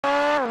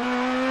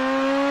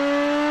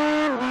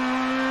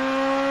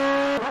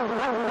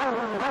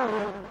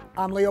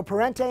I'm Leo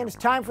Parente, and it's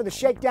time for the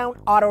Shakedown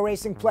Auto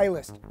Racing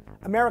Playlist.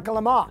 America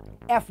Le Mans,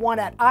 F1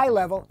 at eye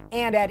level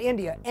and at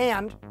India.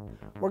 And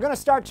we're going to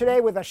start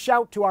today with a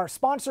shout to our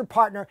sponsor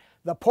partner,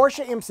 the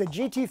Porsche IMSA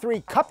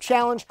GT3 Cup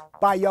Challenge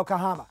by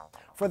Yokohama.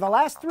 For the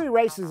last 3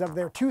 races of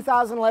their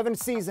 2011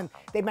 season,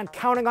 they've been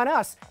counting on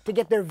us to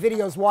get their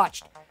videos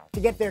watched, to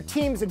get their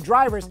teams and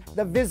drivers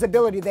the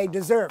visibility they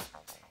deserve.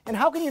 And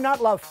how can you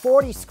not love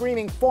 40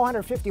 screaming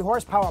 450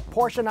 horsepower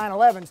Porsche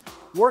 911s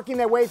working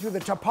their way through the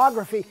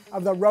topography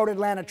of the Road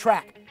Atlanta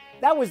track?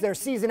 That was their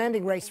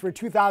season-ending race for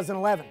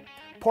 2011.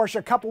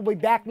 Porsche Cup will be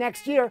back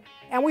next year,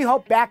 and we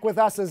hope back with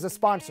us as a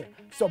sponsor.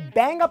 So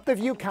bang up the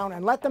view count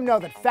and let them know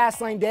that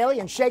Fastlane Daily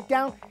and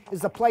Shakedown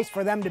is the place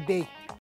for them to be.